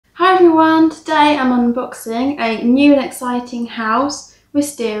everyone, today I'm unboxing a new and exciting house,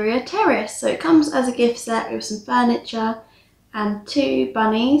 Wisteria Terrace. So it comes as a gift set with some furniture and 2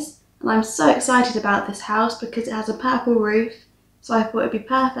 bunnies, and I'm so excited about this house because it has a purple roof, so I thought it'd be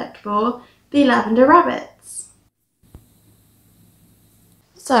perfect for the Lavender rabbits.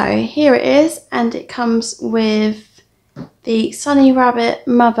 So here it is, and it comes with the Sunny Rabbit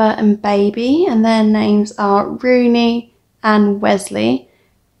mother and baby, and their names are Rooney and Wesley.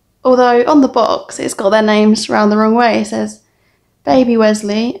 Although on the box it's got their names round the wrong way. It says Baby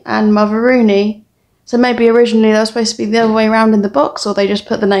Wesley and Mother Rooney. So maybe originally they were supposed to be the other way around in the box, or they just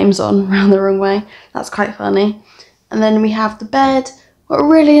put the names on round the wrong way. That's quite funny. And then we have the bed. What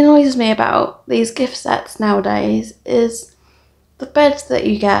really annoys me about these gift sets nowadays is the beds that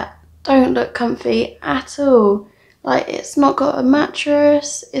you get don't look comfy at all. Like, it's not got a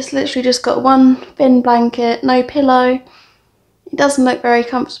mattress, it's literally just got one thin blanket, no pillow. It doesn't look very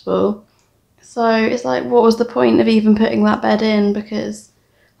comfortable. So it's like, what was the point of even putting that bed in? Because,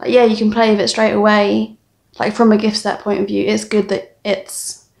 like, yeah, you can play with it straight away. Like, from a gift set point of view, it's good that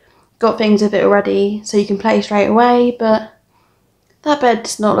it's got things with it already so you can play straight away, but that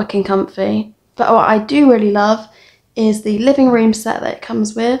bed's not looking comfy. But what I do really love is the living room set that it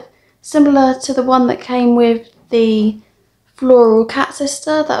comes with, similar to the one that came with the floral cat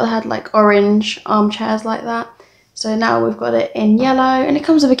sister that had like orange armchairs like that. So now we've got it in yellow, and it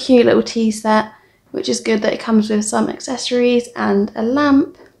comes with a cute little tea set, which is good that it comes with some accessories and a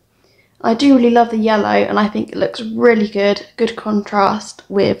lamp. I do really love the yellow, and I think it looks really good contrast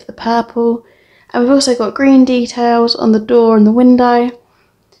with the purple. And we've also got green details on the door and the window,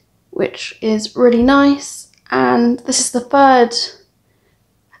 which is really nice. And this is the 3rd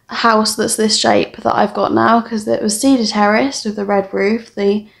house that's this shape that I've got now, because it was Cedar Terrace with the red roof,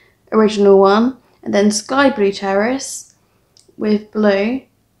 the original one. And then Sky Blue Terrace with blue,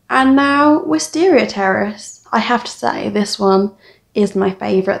 and now Wisteria Terrace. I have to say this one is my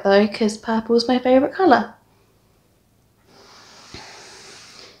favourite though, because purple is my favourite colour.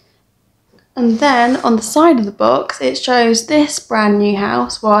 And then on the side of the box it shows this brand new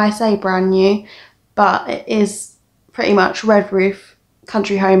house. Well, I say brand new, but it is pretty much red roof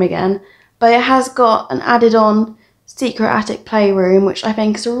country home again, but it has got an added on secret attic playroom, which I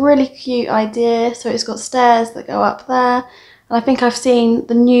think is a really cute idea. So it's got stairs that go up there, and I think I've seen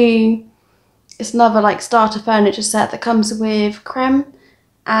the new, it's another like starter furniture set that comes with creme,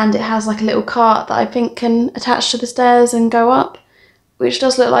 and it has like a little cart that I think can attach to the stairs and go up, which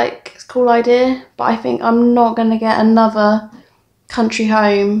does look like it's a cool idea. But I think I'm not going to get another country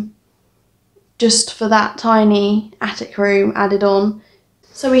home just for that tiny attic room added on.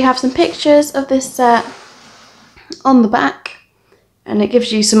 So we have some pictures of this set on the back, and it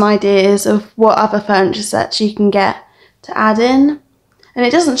gives you some ideas of what other furniture sets you can get to add in, and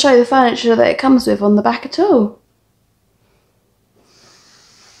it doesn't show the furniture that it comes with on the back at all.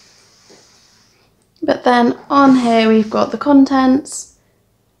 But then on here we've got the contents,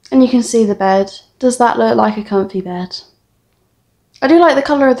 and you can see the bed. Does that look like a comfy bed? I do like the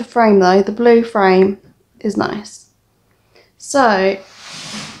colour of the frame though, the blue frame is nice. So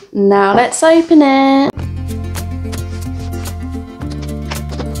now let's open it.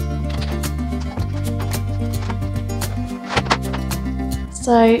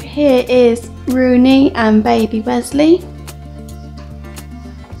 So here is Rooney and baby Wesley.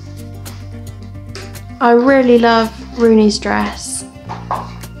 I really love Rooney's dress.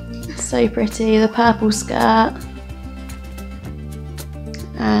 It's so pretty, the purple skirt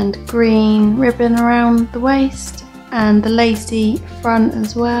and green ribbon around the waist, and the lacy front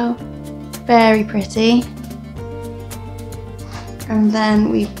as well. Very pretty. And then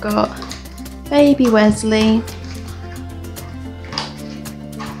we've got baby Wesley.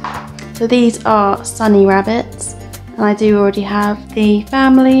 So these are Sunny rabbits, and I do already have the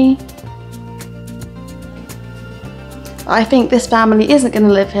family. I think this family isn't going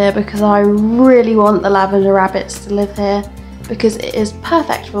to live here because I really want the Lavender rabbits to live here because it is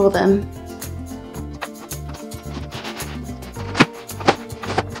perfect for them.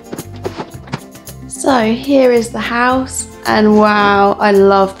 So here is the house, and wow, I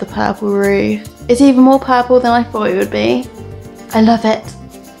love the purple roof. It's even more purple than I thought it would be. I love it.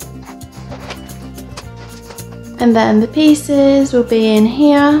 And then the pieces will be in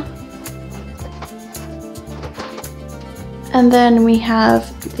here. And then we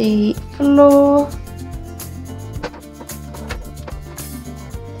have the floor.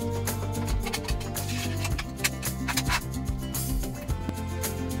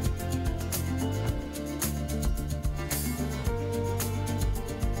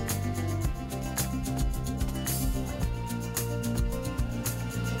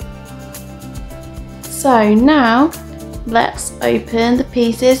 So now let's open the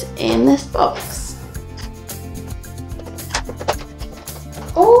pieces in this box.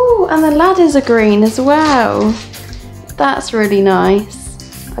 Oh, and the ladders are green as well. That's really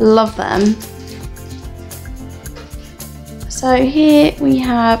nice. I love them. So here we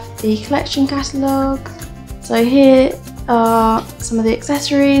have the collection catalogue. So here are some of the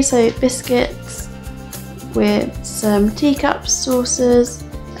accessories, so biscuits with some teacups, saucers,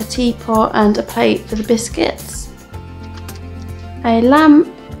 a teapot and a plate for the biscuits, a lamp,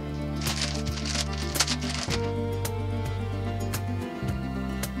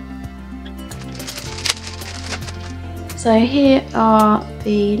 so here are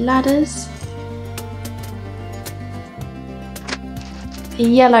the ladders, the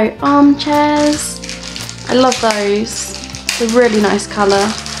yellow armchairs, I love those, it's a really nice colour.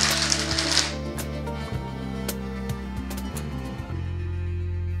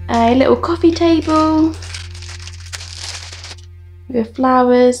 A little coffee table with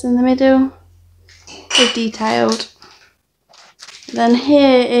flowers in the middle, so detailed. Then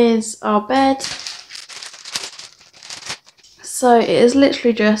here is our bed. So it is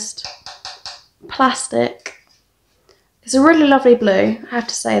literally just plastic. It's a really lovely blue, I have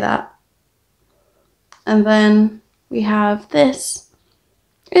to say that. And then we have this.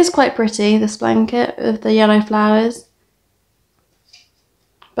 It is quite pretty, this blanket with the yellow flowers.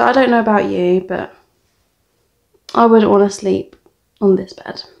 But I don't know about you, but I wouldn't want to sleep on this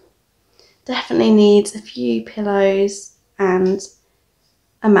bed. Definitely needs a few pillows and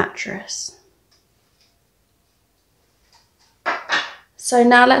a mattress. So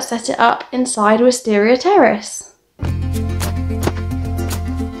now let's set it up inside Wisteria Terrace.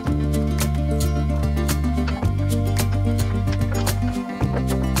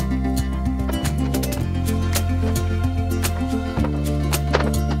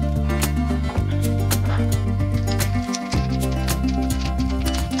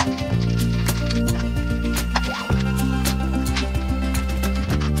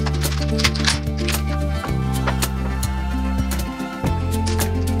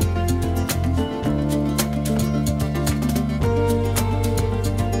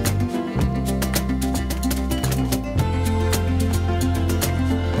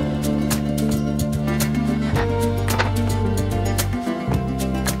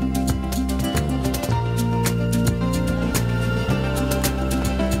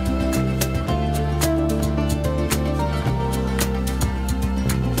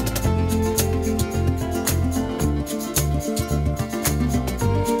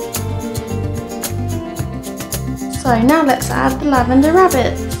 So now let's add the lavender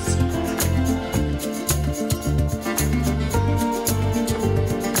rabbits.